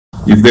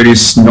If there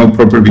is no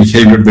proper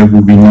behavior, there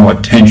will be no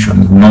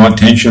attention. No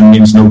attention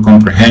means no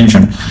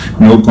comprehension.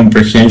 No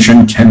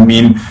comprehension can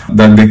mean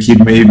that the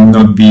kid may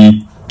not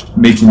be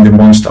making the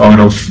most out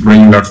of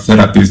regular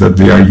therapies that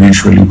they are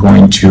usually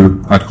going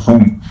to at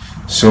home.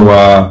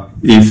 So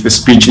if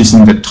speech is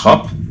in the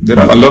top, there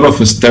are a lot of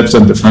steps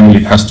that the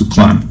family has to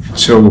climb.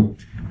 So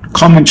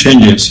common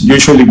changes,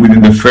 usually within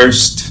the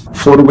first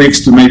 4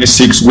 weeks to maybe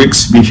 6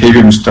 weeks,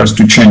 behavior starts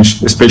to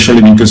change,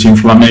 especially because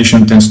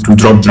inflammation tends to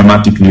drop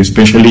dramatically,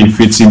 especially if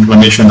it's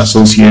inflammation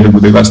associated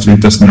with the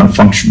gastrointestinal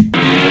function.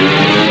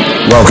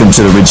 Welcome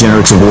to the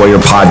Regenerative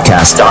Warrior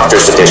Podcast,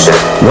 Doctor's Edition.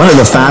 One of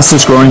the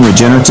fastest growing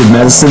regenerative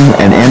medicine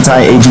and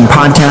anti-aging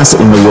podcasts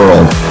in the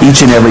world.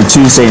 Each and every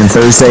Tuesday and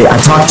Thursday, I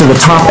talk to the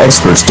top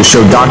experts to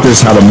show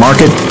doctors how to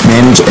market,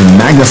 manage, and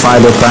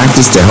magnify their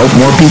practice to help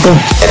more people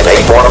and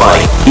make more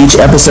money. Each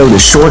episode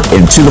is short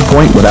and to the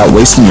point without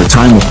wasting your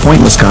time with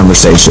pointless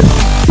conversation.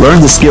 Learn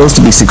the skills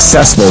to be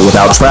successful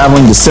without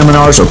traveling to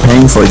seminars or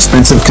paying for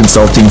expensive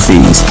consulting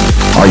fees.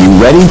 Are you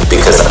ready?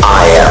 Because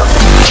I am.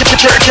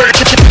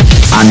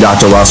 I'm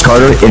Dr. Ross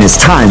Carter, and it's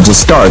time to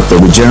start the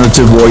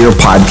Regenerative Warrior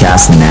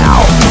Podcast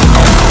now.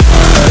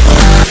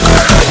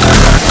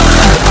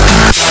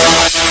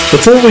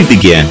 Before we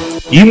begin,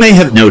 you may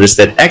have noticed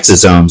that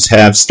exosomes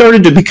have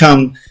started to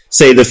become,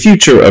 say, the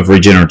future of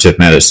regenerative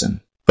medicine.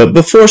 But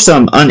before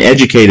some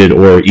uneducated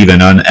or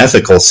even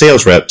unethical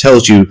sales rep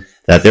tells you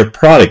that their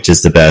product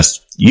is the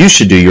best, you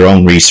should do your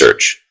own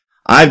research.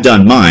 I've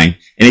done mine,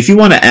 and if you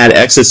want to add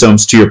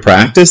exosomes to your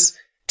practice,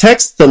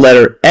 text the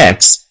letter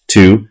X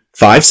to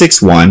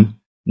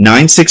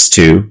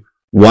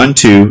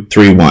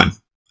 561-962-1231.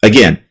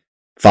 Again,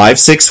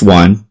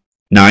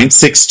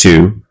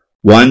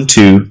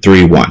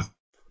 561-962-1231.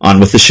 On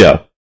with the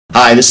show.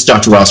 Hi, this is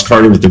Dr. Ross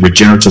Carter with the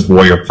Regenerative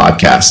Warrior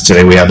Podcast.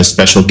 Today we have a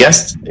special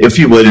guest. If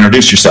you would,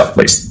 introduce yourself,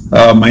 please.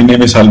 My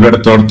name is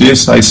Alberto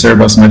Ortiz. I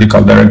serve as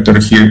medical director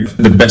here.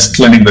 The best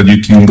clinic that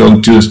you can go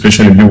to,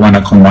 especially if you want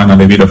to combine a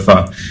little bit of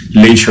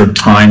leisure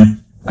time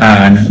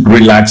and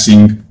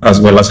relaxing as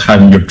well as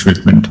having your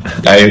treatment.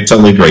 I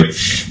totally agree.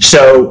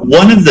 So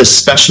one of the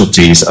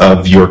specialties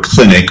of your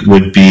clinic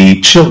would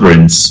be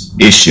children's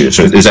issues.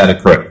 Is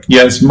that correct?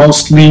 Yes,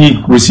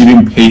 mostly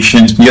receiving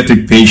patients,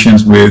 pediatric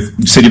patients with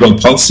cerebral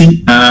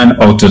palsy and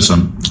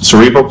autism.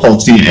 Cerebral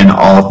palsy and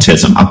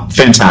autism.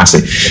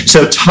 Fantastic.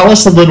 So tell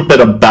us a little bit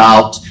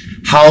about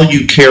how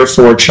you care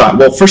for a child.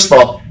 Well, first of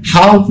all,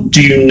 how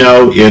do you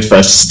know if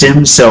a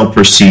stem cell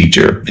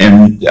procedure,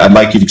 and I'd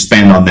like you to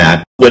expand on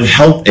that, would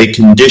help a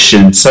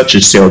condition such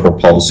as cerebral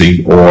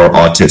palsy or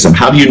autism?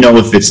 How do you know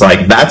if it's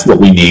like, that's what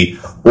we need,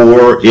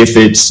 or if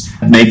it's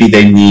maybe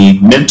they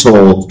need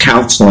mental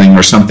counseling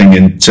or something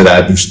into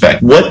that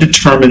respect? What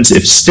determines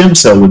if stem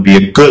cell would be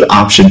a good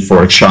option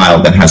for a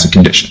child that has a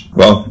condition?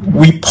 Well,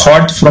 we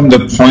part from the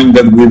point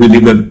that we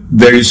believe that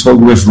there is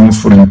always room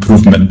for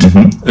improvement,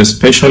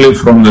 especially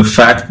from the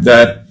fact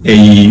that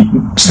a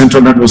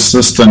central nervous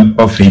system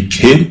of a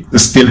kid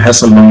still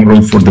has a long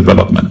road for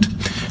development.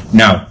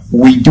 Now,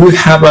 we do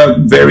have a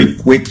very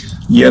quick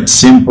yet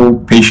simple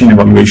patient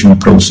evaluation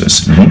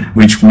process,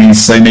 which we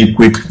send a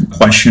quick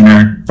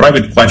questionnaire,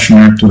 private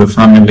questionnaire to the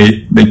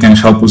family. They can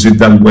help us in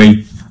that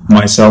way.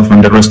 Myself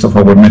and the rest of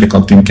our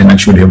medical team can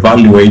actually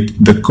evaluate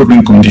the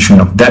current condition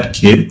of that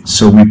kid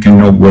so we can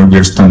know where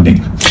we're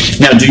standing.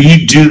 Now, do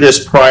you do this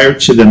prior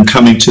to them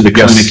coming to the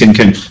clinic?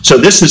 Yes. So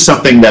this is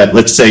something that,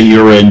 let's say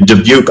you're in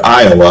Dubuque,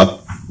 Iowa.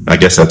 I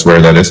guess that's where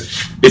that is.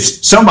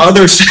 It's some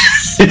others.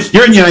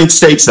 You're in the United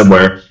States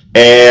somewhere,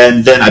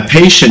 and then a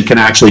patient can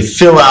actually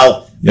fill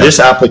out this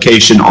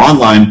application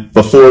online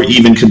before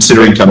even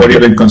considering coming here.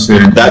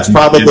 That's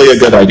probably a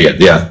good idea.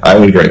 Yeah, I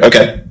would agree.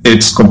 Okay.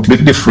 It's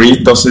completely free.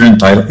 It doesn't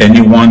entitle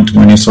anyone to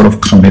any sort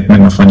of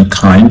commitment of any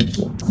kind.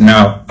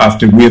 Now,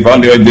 after we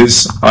evaluate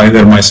this,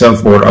 either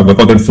myself or our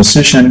other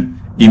physician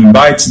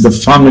invites the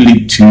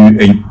family to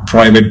a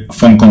private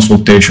phone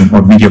consultation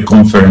or video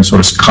conference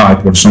or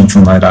Skype or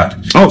something like that.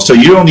 Oh, so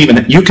you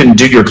can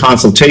do your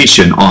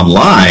consultation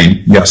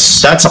online? Yes.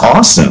 That's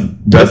awesome.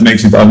 That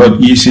makes it a lot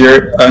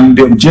easier. And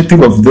the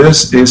objective of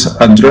this is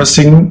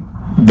addressing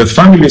the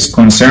family's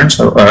concerns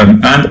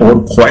and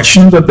or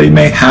questions that they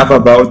may have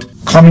about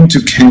coming to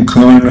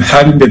Cancun,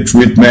 having the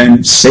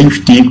treatment,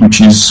 safety,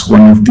 which is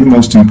one of the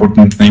most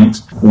important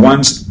things.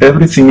 Once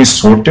everything is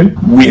sorted,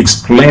 we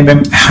explain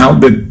them how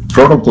the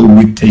protocol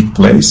will take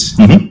place,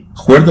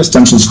 where the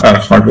stem cells are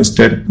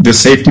harvested, the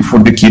safety for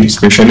the kid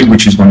especially,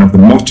 which is one of the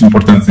most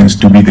important things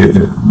to be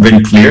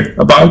very clear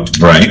about.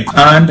 Right.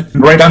 And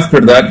right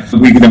after that,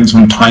 we give them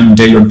some time,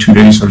 day or 2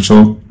 days or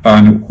so,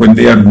 and when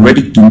they are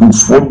ready to move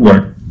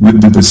forward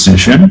with the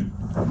decision,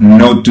 we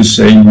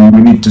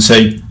need to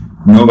say,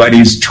 nobody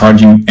is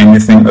charging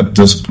anything at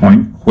this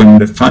point. When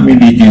the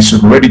family is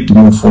ready to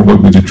move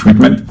forward with the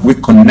treatment, we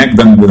connect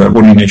them with our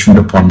coordination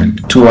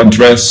department to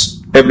address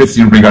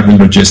everything regarding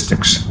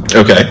logistics.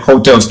 Okay.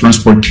 Hotels,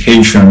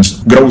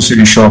 transportations,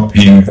 grocery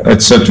shopping,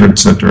 etc.,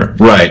 etc.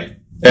 Right.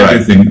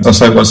 Everything.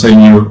 As I was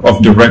saying, you off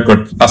the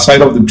record,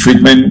 aside of the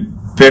treatment,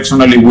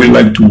 personally, we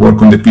like to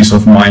work on the peace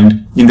of mind.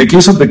 In the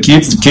case of the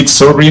kids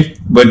sorry,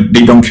 but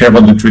they don't care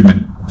about the treatment.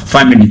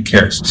 Family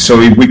cares. So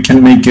if we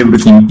can make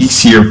everything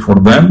easier for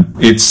them,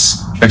 it's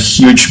a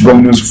huge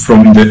bonus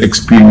from the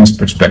experience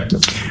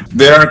perspective.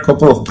 There are a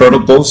couple of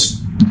protocols,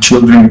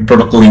 children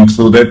protocol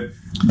included,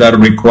 that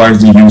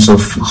requires the use of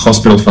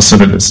hospital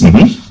facilities.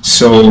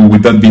 So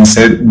with that being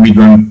said, we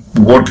don't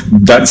work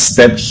that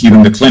step here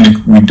in the clinic.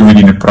 We do it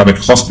in a private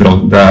hospital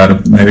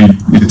that maybe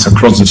it's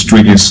across the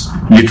street, is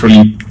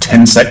literally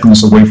 10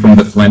 seconds away from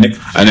the clinic.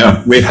 I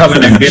know. We have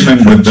an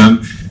agreement with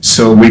them,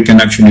 so we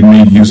can actually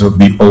make use of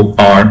the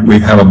OR. We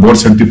have a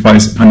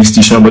board-certified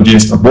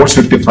anesthesiologist, a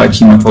board-certified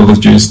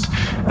hematologist,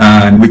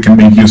 and we can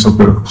make use of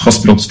the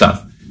hospital staff.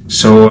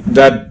 So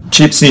that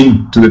chips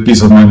in to the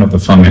peace of mind of the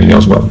family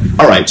as well.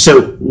 All right.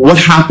 So what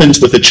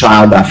happens with a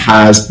child that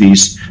has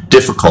these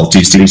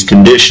difficulties, these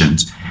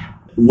conditions?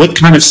 What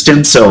kind of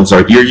stem cells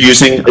you're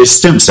using? Is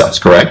stem cells,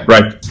 correct?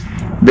 Right.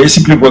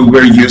 Basically what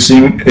we're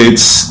using,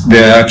 it's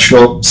the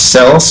actual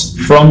cells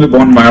from the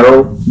bone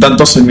marrow. That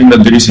doesn't mean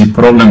that there is a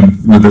problem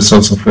with the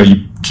cells of a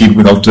kid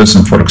with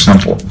autism, for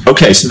example.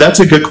 Okay, so that's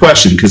a good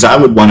question, because I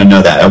would want to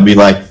know that. I would be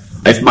like,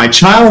 if my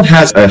child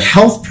has a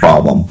health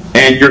problem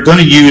and you're going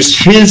to use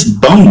his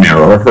bone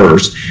marrow or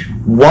hers,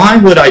 why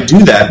would I do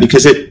that?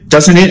 Because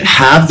doesn't it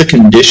have the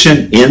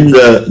condition in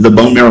the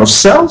bone marrow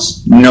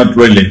cells? Not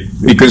really,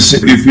 because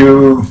if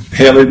you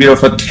pay a little bit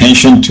of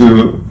attention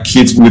to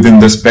kids within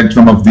the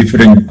spectrum of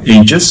different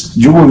ages,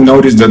 you will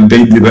notice that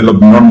they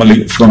develop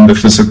normally from the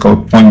physical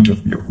point of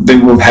view. They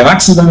will have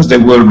accidents, they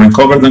will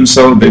recover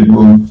themselves, they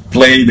will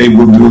play, they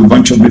will do a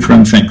bunch of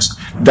different things.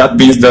 That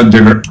means that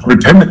their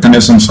repair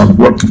mechanisms are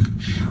working.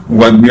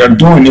 What we are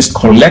doing is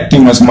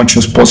collecting as much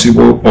as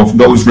possible of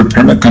those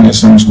repair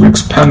mechanisms. We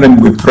expand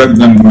them, we prep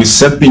them, we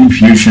set the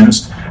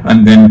infusions,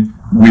 and then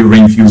we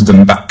reinfuse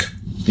them back.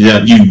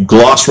 Yeah, you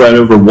gloss right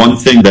over one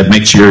thing that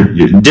makes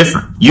you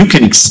different. You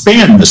can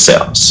expand the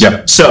cells.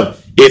 Yeah. So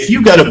if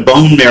you got a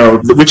bone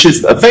marrow, which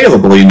is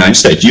available in the United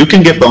States, you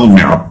can get bone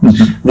marrow.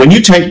 When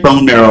you take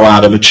bone marrow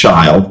out of a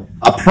child,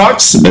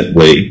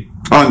 approximately,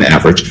 on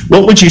average,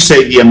 what would you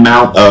say the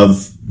amount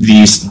of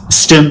these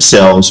stem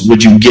cells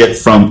would you get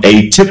from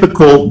a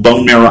typical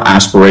bone marrow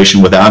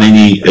aspiration without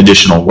any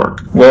additional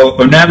work?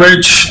 Well, on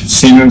average,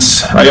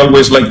 since I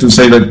always like to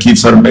say that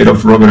kids are made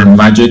of rubber and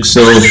magic,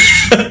 so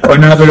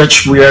on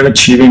average, we are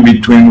achieving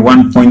between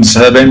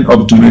 1.7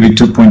 up to maybe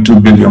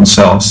 2.2 billion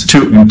cells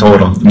in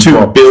total.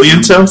 2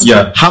 billion cells?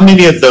 Yeah. How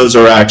many of those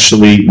are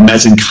actually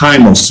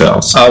mesenchymal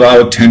cells?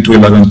 About 10 to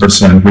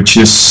 11%, which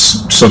is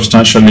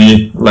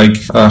substantially like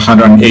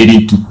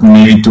 180 to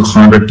maybe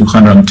 200 to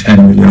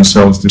 110 million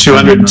cells.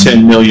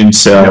 210 million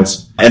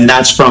cells. Yep. And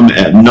that's from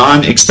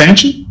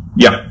non-expansion?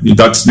 Yeah,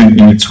 that's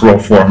in its raw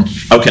form.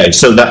 Okay,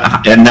 so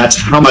that's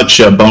how much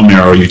bone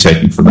marrow are you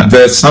taking from that?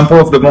 The sample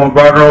of the bone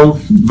marrow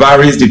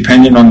varies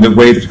depending on the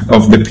weight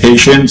of the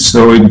patient.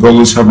 So it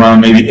goes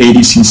around maybe 80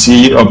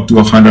 cc up to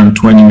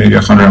 120, maybe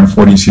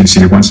 140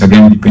 cc. Once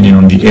again, depending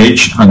on the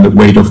age and the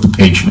weight of the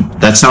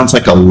patient. That sounds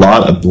like a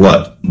lot of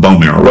blood, bone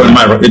marrow. Bone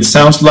marrow. It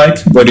sounds like,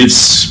 but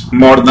it's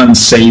more than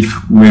safe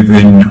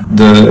within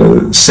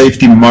the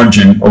safety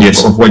margin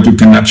of what you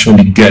can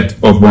actually get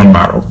of bone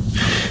marrow.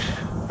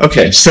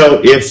 Okay,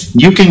 so if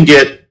you can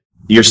get,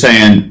 you're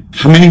saying,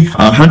 how many?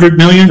 100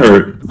 million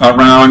or?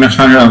 Around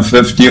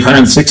 150,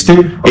 160.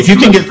 If you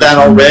can get that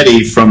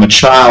already from a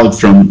child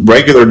from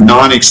regular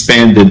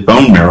non-expanded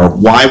bone marrow,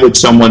 why would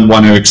someone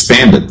want to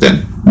expand it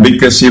then?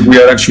 Because if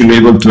we are actually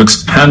able to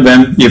expand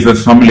them, if the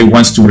family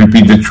wants to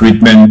repeat the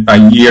treatment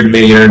a year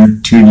later,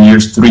 2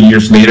 years, 3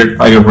 years later,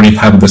 I already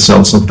have the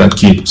cells of that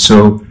kid.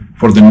 So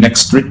for the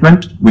next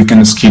treatment, we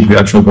can skip the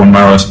actual bone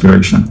marrow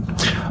aspiration.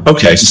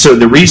 Okay, so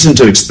the reason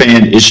to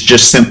expand is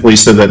just simply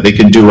so that they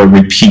can do a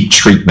repeat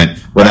treatment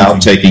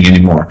without taking any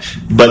more.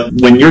 But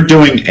when you're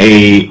doing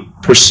a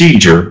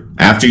procedure,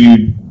 after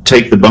you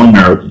take the bone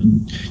marrow,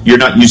 you're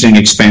not using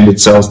expanded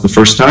cells the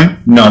first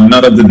time? No,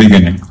 not at the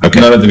beginning.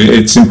 Okay.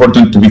 It's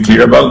important to be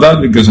clear about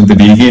that, because at the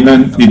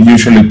beginning, it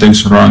usually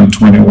takes around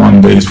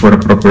 21 days for a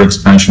proper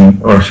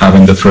expansion or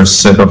having the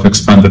first set of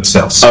expanded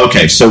cells.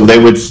 Okay, so they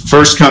would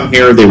first come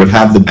here, they would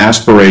have the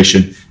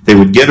aspiration, they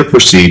would get a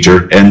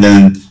procedure, and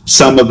then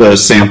some of the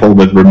sample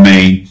would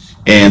remain,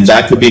 and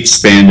that could be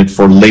expanded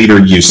for later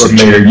usage.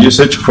 For later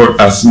usage,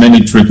 for as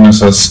many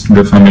treatments as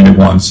the family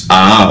wants.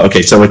 Ah,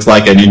 okay, so it's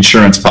like an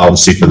insurance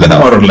policy for the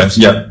health. More or less,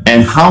 yeah.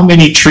 And how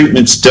many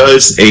treatments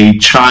does a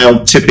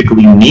child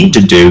typically need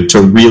to do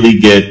to really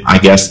get, I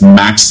guess,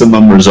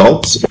 maximum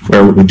results?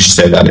 Where would you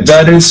say that is?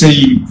 That is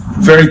a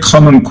very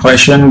common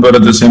question, but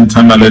at the same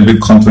time a little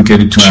bit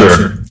complicated to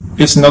answer.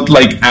 It's not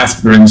like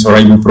aspirins or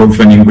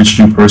ibuprofen in which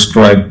you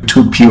prescribe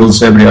 2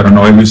 pills every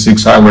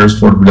 6 hours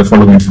for the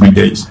following 3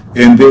 days.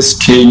 In this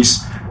case,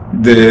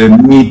 the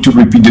need to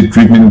repeat the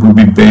treatment will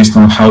be based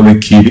on how the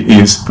kid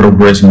is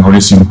progressing or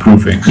is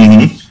improving.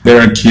 There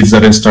are kids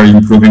that start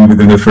improving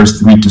within the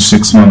first 3 to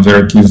 6 months.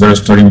 There are kids that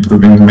start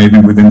improving maybe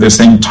within the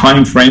same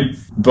time frame,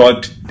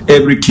 but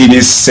every kid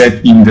is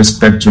set in the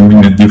spectrum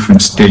in a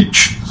different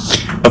stage.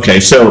 Okay,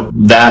 so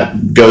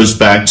that goes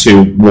back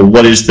to, well,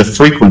 what is the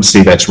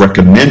frequency that's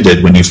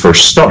recommended when you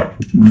first start?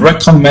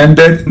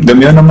 Recommended, the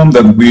minimum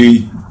that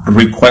we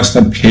request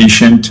a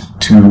patient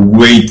to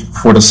wait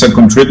for the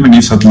second treatment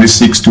is at least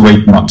 6 to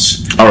 8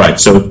 months. All right,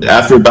 so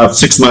after about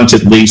 6 months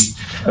at least,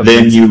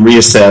 then you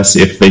reassess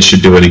if they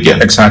should do it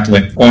again.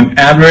 Exactly. On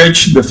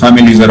average, the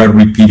families that are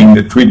repeating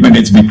the treatment,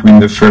 it's between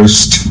the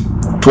first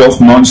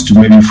 12 months to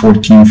maybe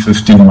 14,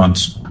 15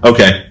 months.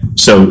 Okay,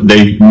 so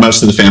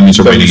most of the families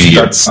are waiting a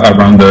year. That's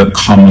around the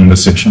common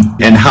decision.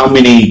 And how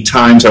many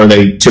times are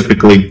they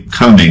typically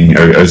coming?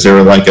 Or is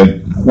there like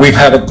we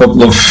have a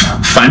couple of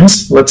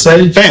fans, let's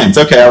say. Fans,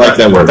 okay, I like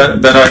that word.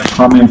 That are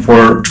coming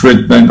for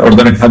treatment, or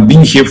that have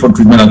been here for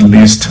treatment at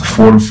least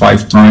 4 or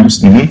 5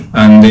 times,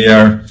 and they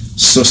are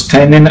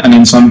sustaining, and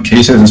in some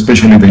cases,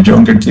 especially the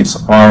younger kids,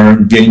 are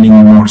gaining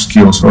more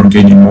skills or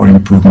gaining more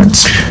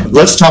improvements.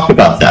 Let's talk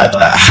about that.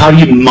 How do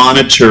you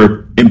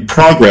monitor in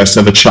progress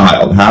of a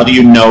child? How do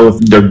you know if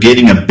they're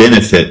getting a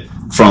benefit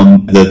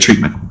from the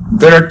treatment?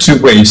 There are 2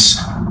 ways.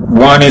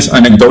 One is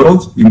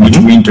anecdotal, in which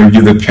we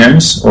interview the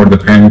parents, or the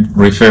parent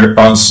refer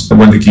us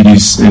what the kid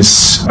is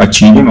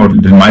achieving, or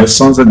the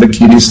milestones that the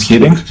kid is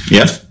hitting.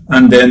 Yes.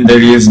 And then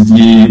there is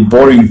the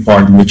boring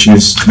part, which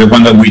is the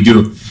one that we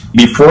do.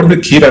 Before the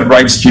kid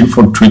arrives here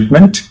for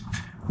treatment,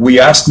 we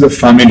ask the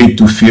family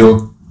to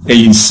fill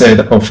a set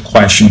of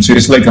questions. It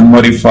is like a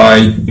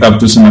modified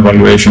autism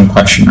evaluation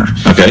questionnaire.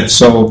 Okay.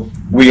 So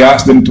we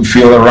ask them to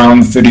fill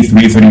around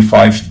 33,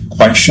 35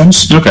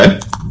 questions. Okay.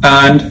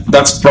 And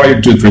that's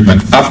prior to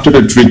treatment. After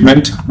the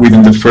treatment,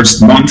 within the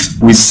first month,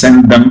 we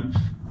send them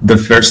the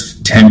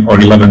first 10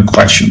 or 11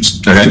 questions.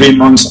 Okay. 3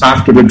 months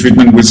after the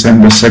treatment, we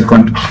send the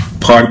second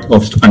part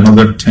of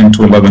another 10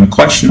 to 11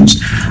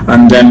 questions.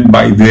 And then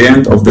by the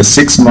end of the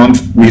 6th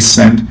month, we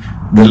send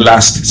the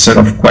last set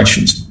of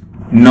questions.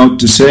 Note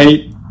to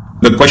say,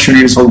 the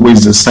questionnaire is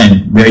always the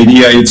same. The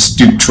idea is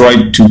to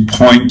try to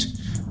point,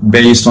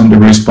 based on the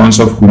response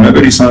of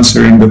whomever is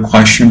answering the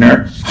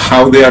questionnaire,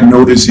 how they are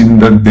noticing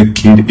that the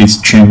kid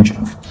is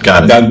changing.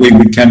 Got it. That way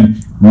we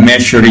can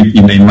measure it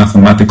in a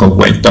mathematical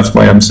way. That's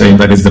why I'm saying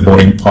that is the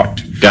boring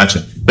part.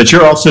 Gotcha. But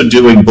you're also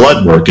doing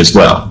blood work as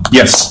well.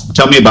 Yes.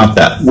 Tell me about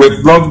that.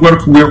 With blood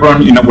work, we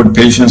run in our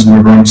patients, we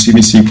run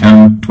CBC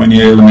CAM,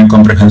 28-element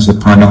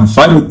comprehensive panel,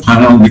 5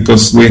 panel,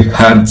 because we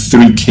had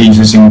 3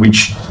 cases in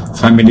which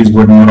families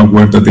were not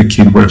aware that the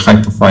kid were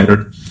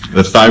hypothyroid.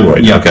 The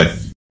thyroid, yeah. Okay.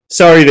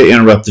 Sorry to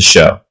interrupt the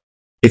show.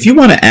 If you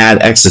want to add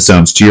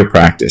exosomes to your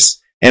practice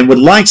and would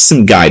like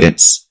some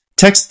guidance,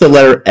 text the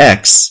letter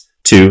X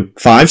to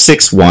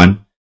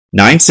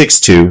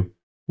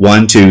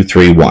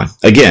 561-962-1231.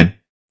 Again,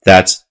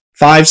 that's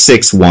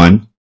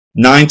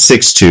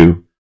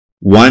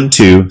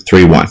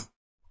 561-962-1231.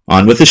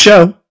 On with the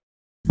show.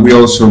 We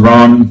also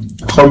run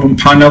hormone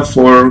panel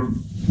for,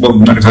 well,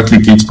 not exactly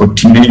kids, but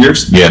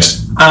teenagers.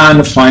 Yes.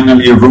 And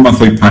finally, a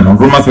rheumatoid panel.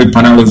 Rheumatoid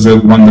panel is the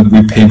one that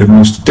we pay the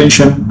most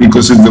attention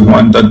because it's the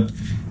one that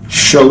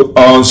showed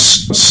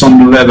us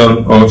some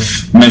level of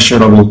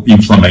measurable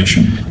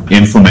inflammation.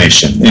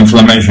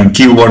 Inflammation,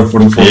 keyword for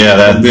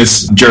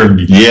this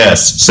journey.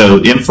 Yes, so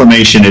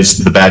inflammation is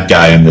the bad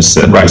guy in this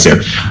right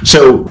here.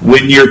 So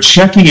when you're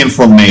checking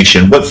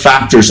inflammation, what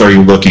factors are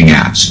you looking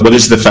at? What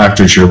is the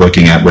factors you're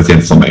looking at with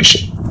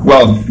inflammation?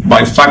 Well,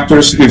 by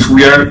factors, if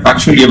we are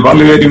actually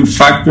evaluating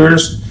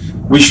factors,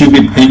 we should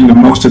be paying the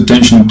most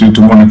attention to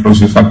tumor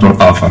necrosis factor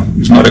alpha.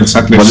 It's not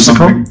exactly what is it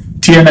called?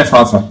 TNF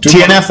alpha.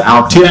 TNF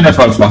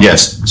alpha.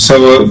 Yes.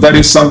 So that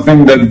is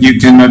something that you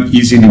cannot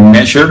easily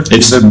measure.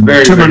 It's a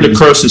very tumor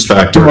necrosis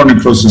factor. Tumor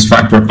necrosis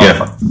factor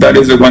alpha. That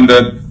is the one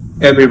that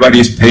everybody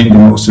is paying the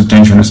most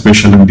attention,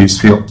 especially in this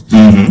field.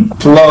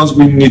 Plus,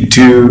 we need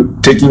to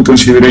take in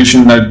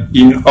consideration that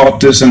in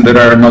autism there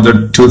are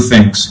another 2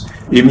 things.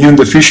 Immune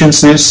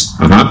deficiencies,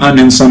 and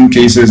in some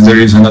cases there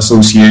is an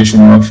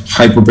association of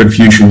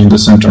hypoperfusion in the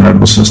central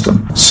nervous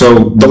system.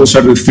 So those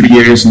are the 3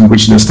 areas in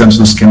which the stem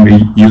cells can be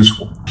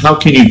useful. How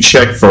can you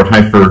check for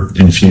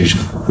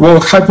hyperinfusion? Well,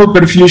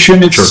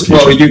 hypoperfusion,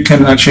 you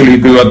can actually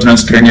do a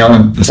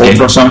transcranial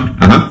ultrasound.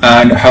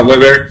 And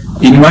however,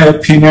 in my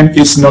opinion,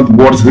 it's not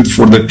worth it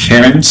for the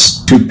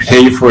parents to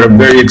pay for a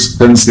very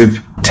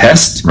expensive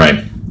test.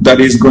 Right. That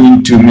is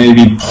going to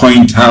maybe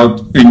point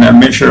out in a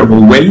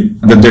measurable way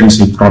that there is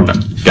a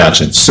problem.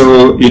 Gotcha.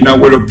 So in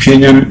our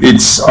opinion,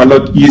 it's a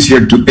lot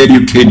easier to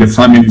educate the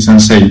families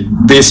and say,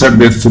 these are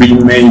the 3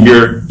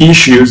 major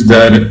issues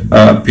that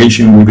a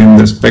patient within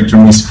the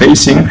spectrum is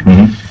facing.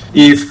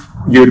 If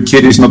your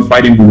kid is not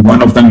fighting with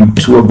one of them,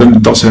 2 of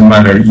them, doesn't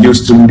matter. You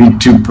still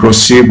need to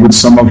proceed with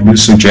some of the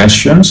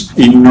suggestions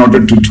in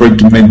order to try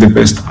to make the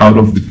best out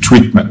of the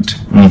treatment.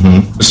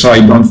 So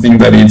I don't think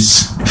that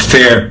it's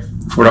fair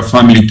for a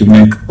family to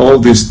make all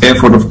this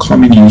effort of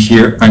coming in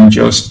here and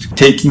just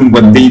taking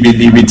what they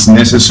believe it's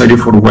necessary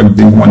for what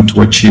they want to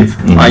achieve.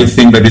 I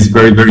think that it's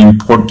very, very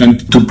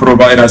important to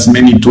provide as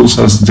many tools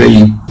as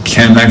they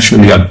can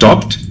actually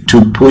adopt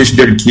to push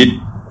their kid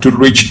to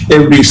reach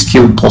every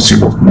skill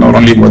possible, not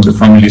only what the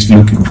family is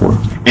looking for.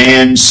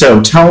 And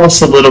so tell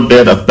us a little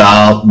bit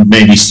about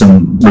maybe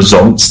some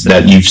results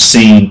that you've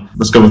seen.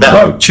 Let's go with that.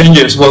 Oh,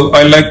 changes. Well,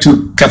 I like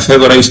to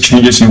categorize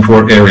changes in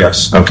 4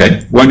 areas.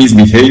 Okay. One is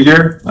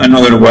behavior.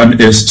 Another one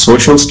is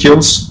social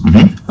skills.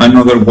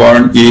 Another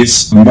one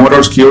is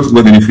motor skills,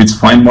 whether if it's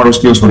fine motor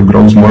skills or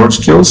gross motor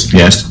skills.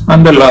 Yes.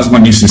 And the last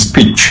one is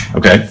speech.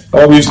 Okay.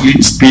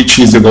 Obviously, speech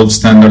is the gold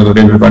standard that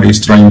everybody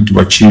is trying to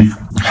achieve.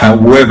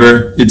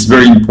 However, it's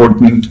very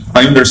important.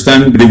 I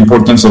understand the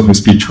importance of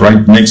speech,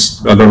 right?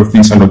 Makes a lot of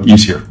things a lot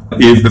easier.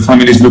 If the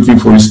family is looking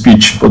for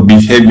speech, but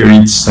behavior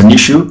is an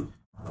issue,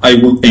 I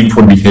will aim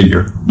for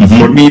behavior.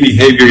 For me,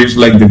 behavior is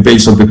like the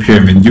base of the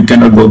pyramid. You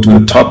cannot go to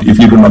the top if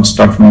you do not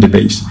start from the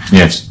base.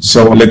 Yes.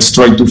 So let's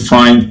try to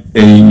find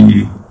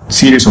a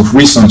series of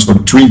reasons or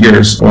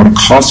triggers or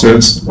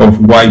causes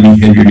of why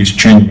behavior is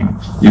changing.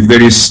 If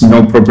there is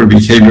no proper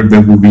behavior,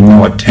 there will be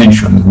no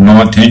attention.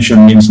 No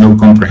attention means no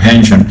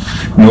comprehension.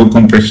 No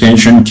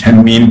comprehension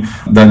can mean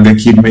that the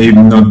kid may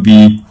not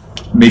be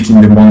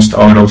making the most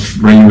out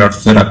of regular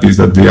therapies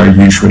that they are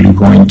usually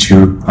going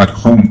to at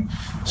home.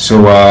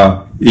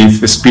 So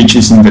if speech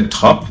is in the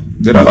top,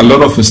 there are a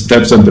lot of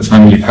steps that the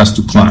family has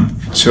to climb.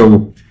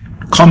 So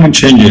common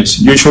changes,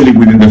 usually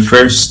within the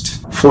first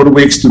 4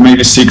 weeks to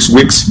maybe 6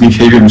 weeks,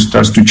 behavior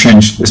starts to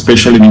change,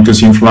 especially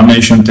because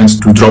inflammation tends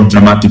to drop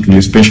dramatically,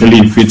 especially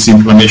if it's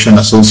inflammation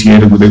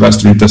associated with the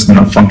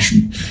gastrointestinal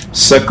function.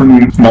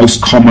 Second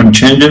most common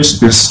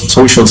changes is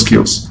social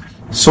skills.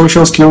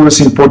 Social skills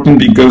is important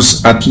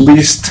because at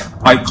least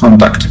eye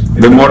contact.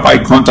 The more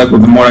eye contact or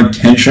the more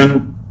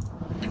attention,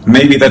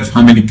 maybe that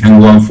family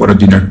can go out for a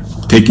dinner,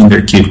 taking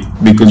their kid,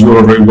 because you're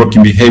already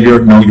working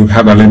behavior. Now you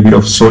have a little bit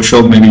of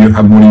social, maybe you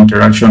have more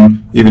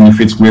interaction, even if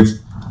it's with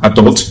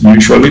adults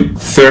usually.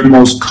 Third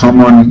most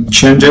common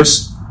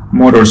changes,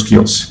 motor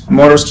skills.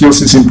 Motor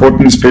skills is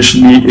important,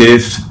 especially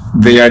if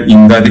they are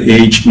in that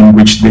age in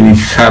which they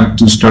have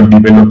to start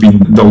developing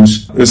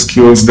those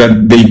skills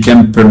that they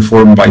can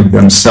perform by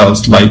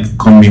themselves, like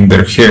combing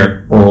their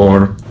hair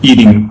or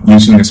eating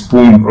using a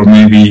spoon, or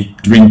maybe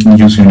drinking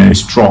using a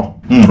straw,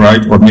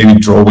 right? Or maybe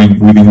drawing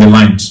within the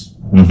lines,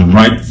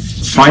 right?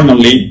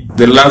 Finally,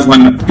 the last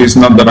one is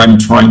not that I'm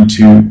trying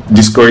to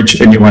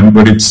discourage anyone,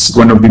 but it's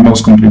one of the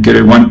most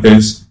complicated one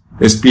is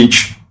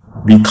speech,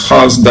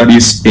 because that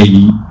is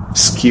a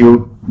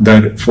skill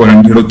that for a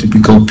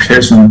neurotypical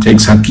person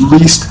takes at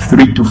least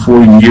 3 to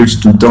 4 years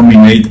to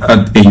dominate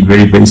at a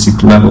very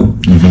basic level.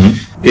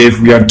 If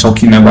we are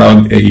talking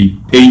about a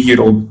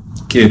 8-year-old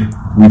kid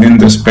within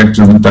the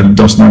spectrum that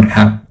does not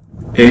have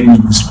any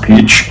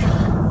speech,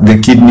 the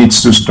kid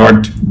needs to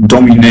start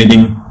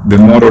dominating the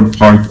motor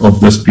part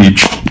of the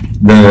speech,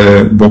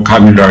 the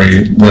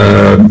vocabulary,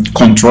 the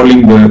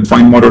controlling the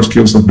fine motor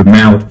skills of the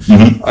mouth,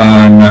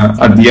 and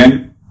at the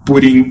end,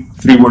 putting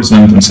 3-word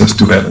sentences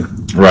together.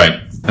 Right.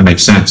 That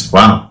makes sense.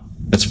 Wow.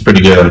 That's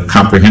pretty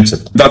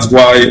comprehensive. That's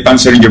why,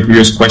 answering your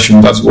previous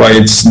question, that's why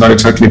it's not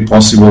exactly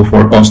possible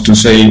for us to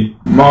say,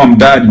 Mom,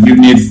 Dad, you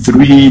need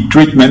 3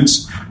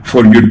 treatments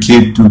for your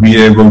kid to be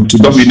able to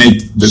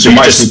dominate the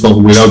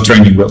bicycle without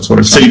training wheels.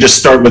 So you just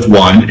start with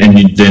one,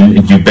 and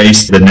then you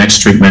base the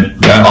next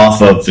treatment off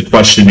of the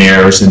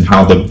questionnaires and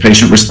how the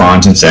patient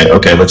responds, and say,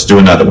 okay, let's do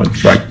another one.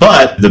 Right.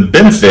 But the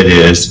benefit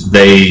is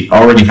they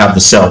already have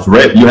the self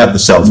ready. You have the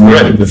self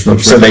ready.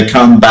 So they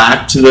come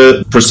back to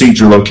the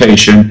procedure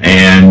location,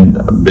 and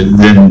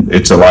then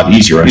it's a lot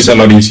easier. Right? It's a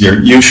lot easier.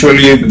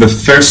 Usually the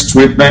first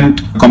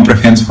treatment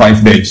comprehends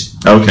 5 days.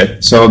 Okay.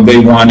 So day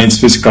one is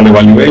physical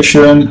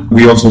evaluation.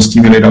 We also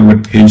stimulate our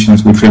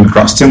patients with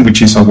filgrastim,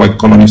 which is a white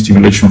colony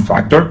stimulation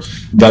factor.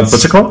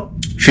 What's it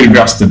called?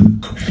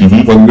 Filgrastim.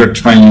 What we're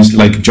trying is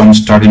like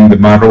jump-starting the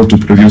marrow to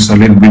produce a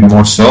little bit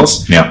more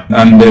cells. Yeah.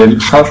 And the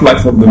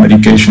half-life of the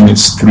medication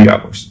is 3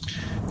 hours.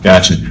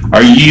 Gotcha.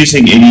 Are you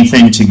using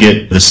anything to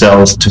get the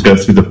cells to go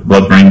through the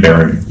blood-brain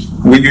barrier?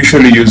 We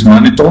usually use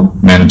mannitol,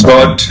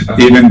 but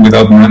even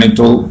without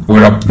mannitol,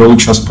 our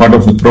approach as part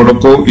of the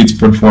protocol, it's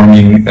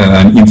performing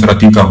an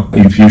intrathecal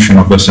infusion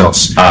of the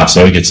cells.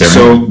 So it gets there.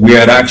 So we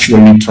are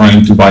actually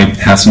trying to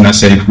bypass in a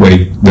safe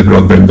way the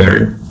blood-brain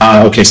barrier.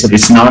 Okay, so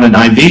it's not an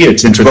IV,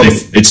 it's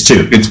intrathecal. It's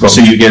 2. It's both.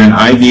 So you get an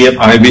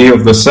IV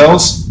of the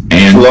cells,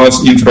 and plus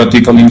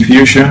intrathecal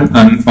infusion,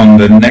 and on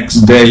the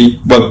next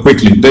day, well,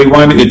 quickly, day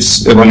 1,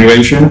 it's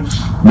evaluation,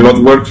 blood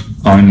work,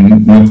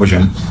 on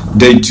Neupogen.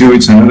 Day 2,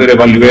 it's another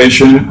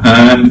evaluation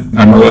and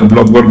another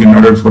blood work in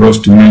order for us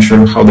to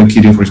measure how the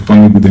kid is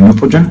responding with the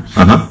Neupogen,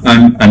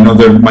 and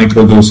another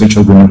micro dosage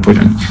of the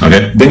Neupogen.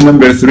 Okay. Day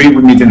number 3,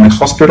 we meet in the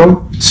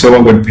hospital. So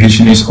our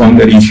patient is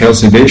under inhaled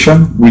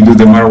sedation. We do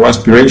the marrow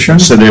aspiration.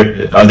 So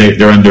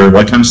they're under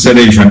what kind of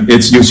sedation?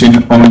 It's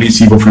using only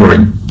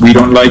sevoflurane. We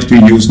don't like to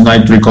use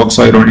nitric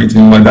oxide or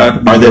anything like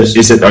that.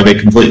 Are they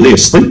completely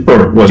asleep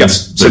or what?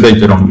 Yes,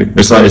 sedated only.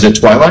 Is it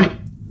twilight?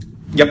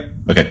 Yep.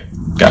 Okay.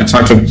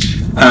 Exactly.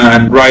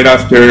 And right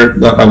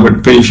after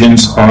our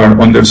patients are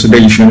under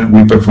sedation,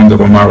 we perform the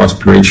bone marrow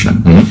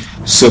aspiration.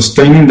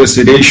 Sustaining the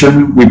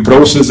sedation, we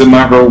process the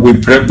marrow, we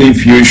prep the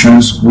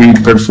infusions, we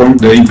perform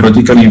the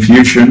intrathecal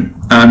infusion,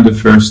 and the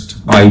first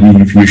IV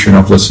infusion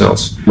of the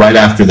cells. Right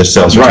after the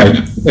cells are Right.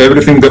 taken.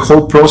 Everything, the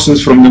whole process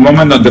from the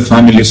moment that the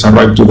families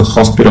arrive to the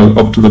hospital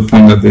up to the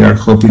point that they are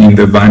hopping in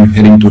the van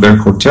heading to their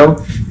hotel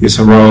is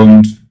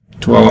around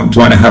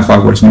 2.5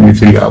 hours, maybe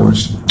 3 hours.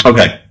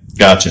 Okay.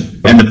 Gotcha.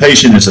 And the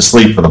patient is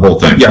asleep for the whole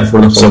thing? Yeah, for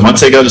the whole So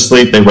once they go to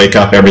sleep, they wake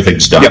up,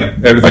 everything's done?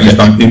 Yeah, everything is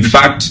done. In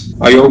fact,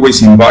 I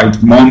always invite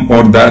mom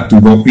or dad to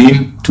go in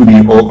to the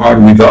OR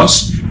with us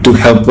to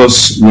help us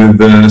with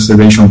the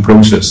sedation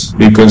process,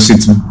 because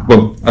it's,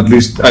 well, at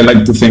least I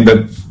like to think that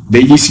the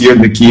easier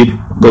the kid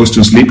goes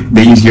to sleep,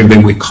 the easier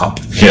they wake up.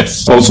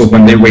 Yes. Also,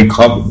 when they wake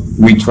up,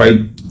 we try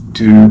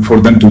for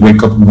them to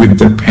wake up with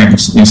their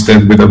parents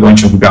instead with a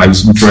bunch of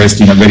guys dressed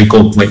in a very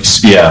cold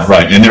place. Yeah,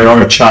 right. And they're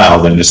a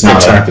child, and it's not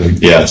exactly.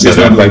 So it's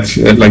not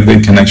like they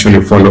can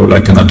actually follow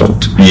like an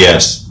adult.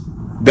 Yes.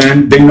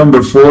 Then day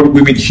number 4,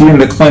 we meet here in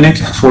the clinic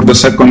for the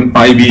second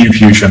IV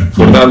infusion.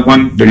 For that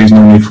one, there is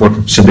no need for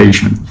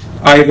sedation.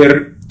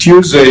 Either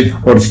Tuesday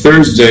or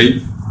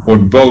Thursday, or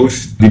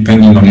both,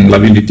 depending on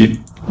lability,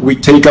 we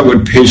take our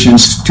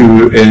patients to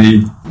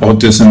a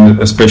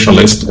autism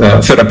specialist,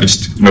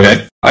 therapist.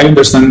 Okay. I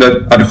understand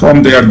that at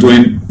home they are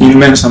doing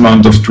immense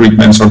amount of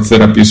treatments or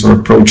therapies or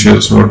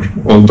approaches or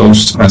all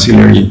those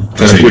ancillary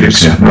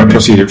therapeutics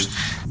procedures.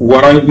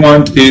 What I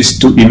want is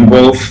to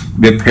involve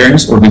the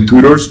parents or the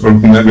tutors or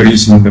whomever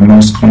is in the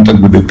most contact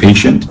with the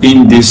patient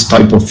in this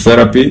type of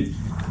therapy.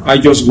 I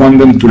just want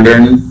them to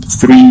learn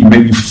 3,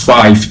 maybe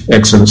 5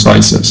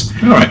 exercises.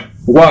 All right.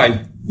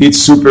 Why? It's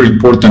super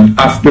important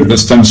after the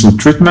stem cell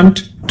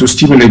treatment to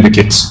stimulate the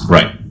kids.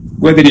 Right.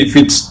 Whether if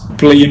it's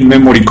playing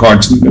memory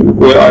cards,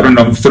 I don't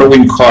know,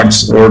 throwing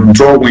cards or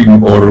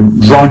drawing or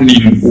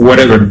running,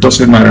 whatever,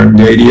 doesn't matter.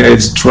 The idea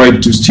is try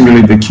to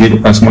stimulate the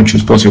kid as much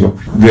as possible.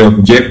 The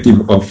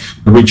objective of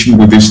reaching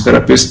with this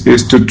therapist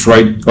is to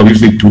try,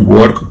 obviously, to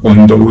work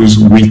on those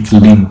weak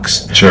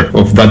links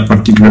of that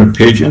particular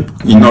patient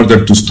in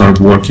order to start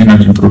working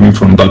and improving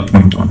from that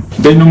point on.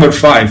 Day number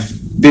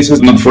 5, this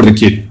is not for the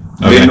kid.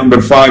 Okay. Day number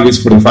 5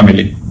 is for the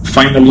family.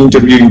 Final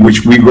interview in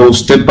which we go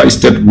step by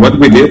step what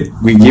we did,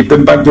 we give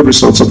them back the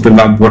results of the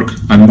lab work,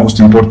 and most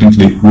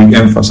importantly, we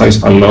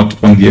emphasize a lot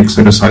on the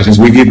exercises.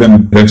 We give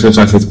them the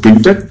exercises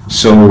printed,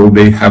 so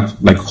they have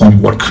like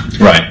homework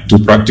to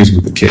practice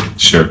with the kid.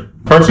 Sure.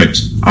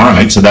 Perfect. All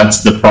right. So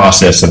that's the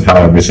process of how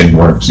everything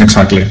works.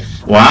 Exactly.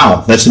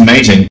 Wow, that's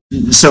amazing.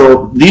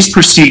 So these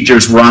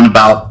procedures run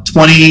about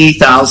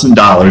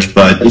 $20,000,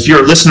 but if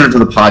you're a listener to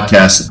the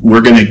podcast,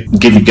 we're going to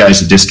give you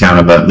guys a discount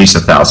of at least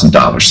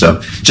 $1,000. So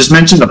just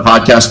mention the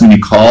podcast when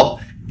you call,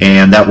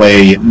 and that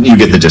way you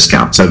get the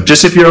discount. So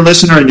just if you're a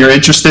listener and you're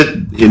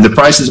interested, the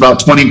price is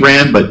about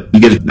 $20,000, but you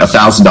get a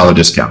 $1,000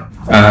 discount.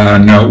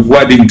 Now,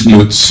 what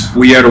includes?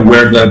 We are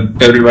aware that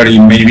everybody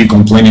may be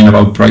complaining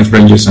about price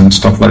ranges and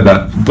stuff like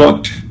that,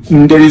 but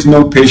there is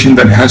no patient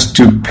that has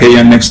to pay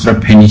an extra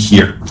penny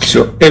here.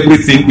 So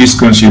everything is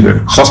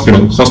considered.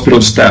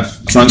 Hospital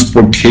staff,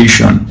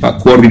 transportation,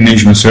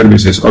 coordination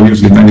services,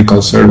 obviously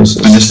medical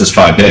services. And this is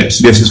 5 days.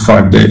 This is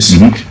 5 days.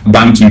 Mm-hmm.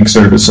 Banking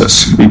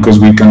services, because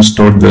we can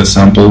store the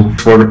sample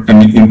for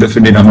an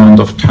indefinite amount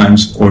of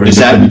times. Or is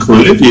that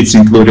included? It's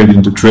included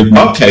into treatment.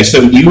 Okay,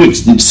 so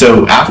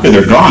after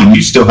they're gone,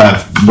 you still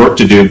have work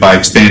to do by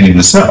expanding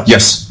the cells.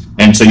 Yes.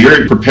 And so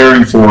you're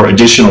preparing for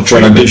additional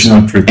treatments.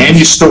 And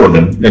you store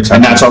them. Exactly.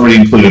 And that's already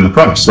included in the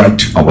price.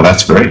 Right. Oh, well,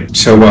 that's great.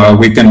 So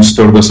we can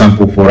store the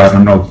sample for,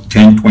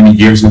 10, 20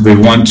 years if they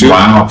want to.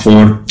 Wow.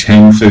 For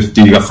 10,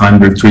 50,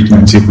 100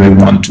 treatments if they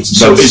want to.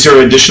 So is there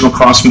additional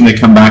cost when they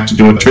come back to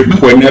do a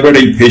treatment? Whenever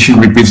a patient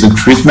repeats the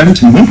treatment,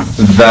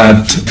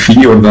 that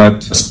fee or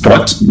that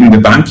spot in the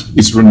bank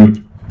is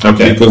renewed.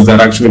 Okay. Because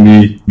that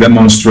actually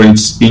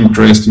demonstrates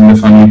interest in the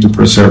family to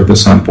preserve the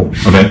sample.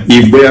 Okay.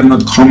 If they are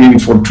not coming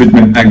for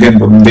treatment again,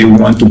 but they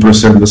want to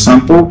preserve the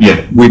sample,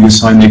 we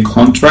design a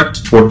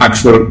contract for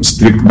actual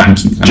strict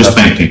banking. Just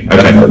banking.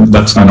 Okay.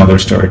 That's another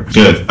story.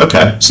 Good.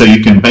 Okay. So you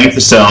can bank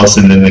the cells,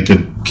 and then they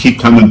could keep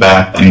coming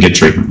back and get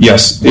treatment.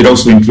 Yes. It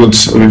also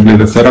includes obviously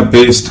the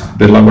therapist,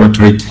 the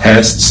laboratory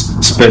tests,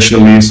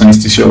 specialists,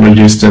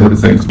 anesthesiologists,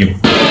 everything.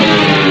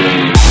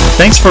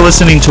 Thanks for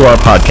listening to our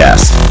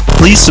podcast.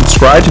 Please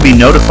subscribe to be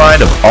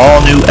notified of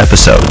all new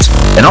episodes,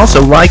 and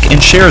also like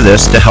and share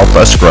this to help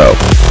us grow.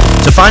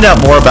 To find out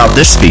more about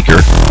this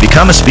speaker,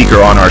 become a speaker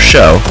on our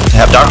show, to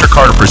have Dr.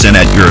 Carter present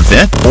at your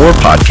event or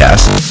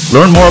podcast,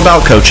 learn more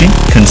about coaching,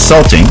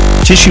 consulting,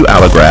 tissue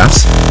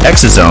allografts,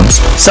 exosomes,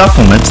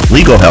 supplements,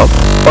 legal help,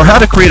 or how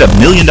to create $1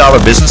 million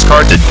business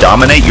card to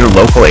dominate your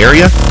local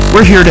area,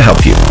 we're here to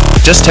help you.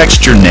 Just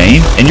text your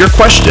name and your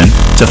question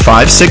to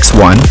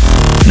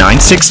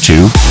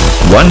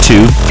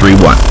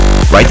 561-962-1231.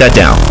 Write that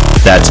down.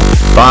 That's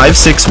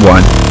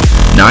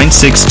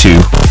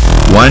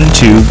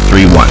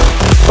 561-962-1231.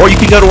 Or you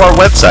can go to our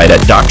website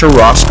at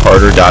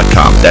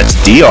drrosscarter.com. That's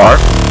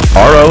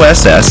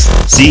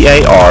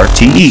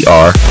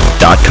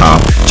drrosscarter.com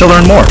to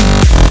learn more.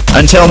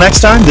 Until next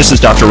time, this is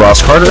Dr.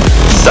 Ross Carter,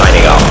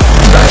 signing off.